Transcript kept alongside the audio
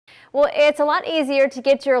Well, it's a lot easier to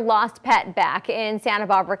get your lost pet back in Santa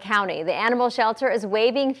Barbara County. The animal shelter is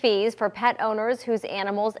waiving fees for pet owners whose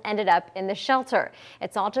animals ended up in the shelter.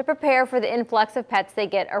 It's all to prepare for the influx of pets they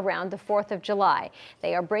get around the 4th of July.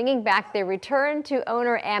 They are bringing back the Return to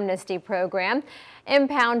Owner Amnesty program.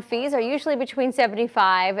 Impound fees are usually between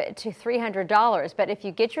 $75 to $300, but if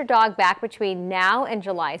you get your dog back between now and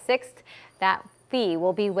July 6th, that fee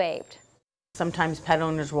will be waived. Sometimes pet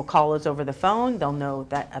owners will call us over the phone. They'll know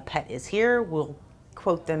that a pet is here. We'll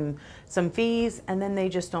quote them some fees, and then they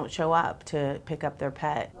just don't show up to pick up their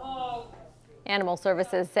pet. Animal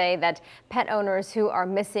services say that pet owners who are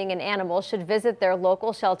missing an animal should visit their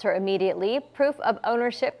local shelter immediately. Proof of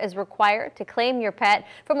ownership is required to claim your pet.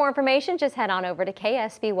 For more information, just head on over to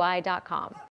ksby.com.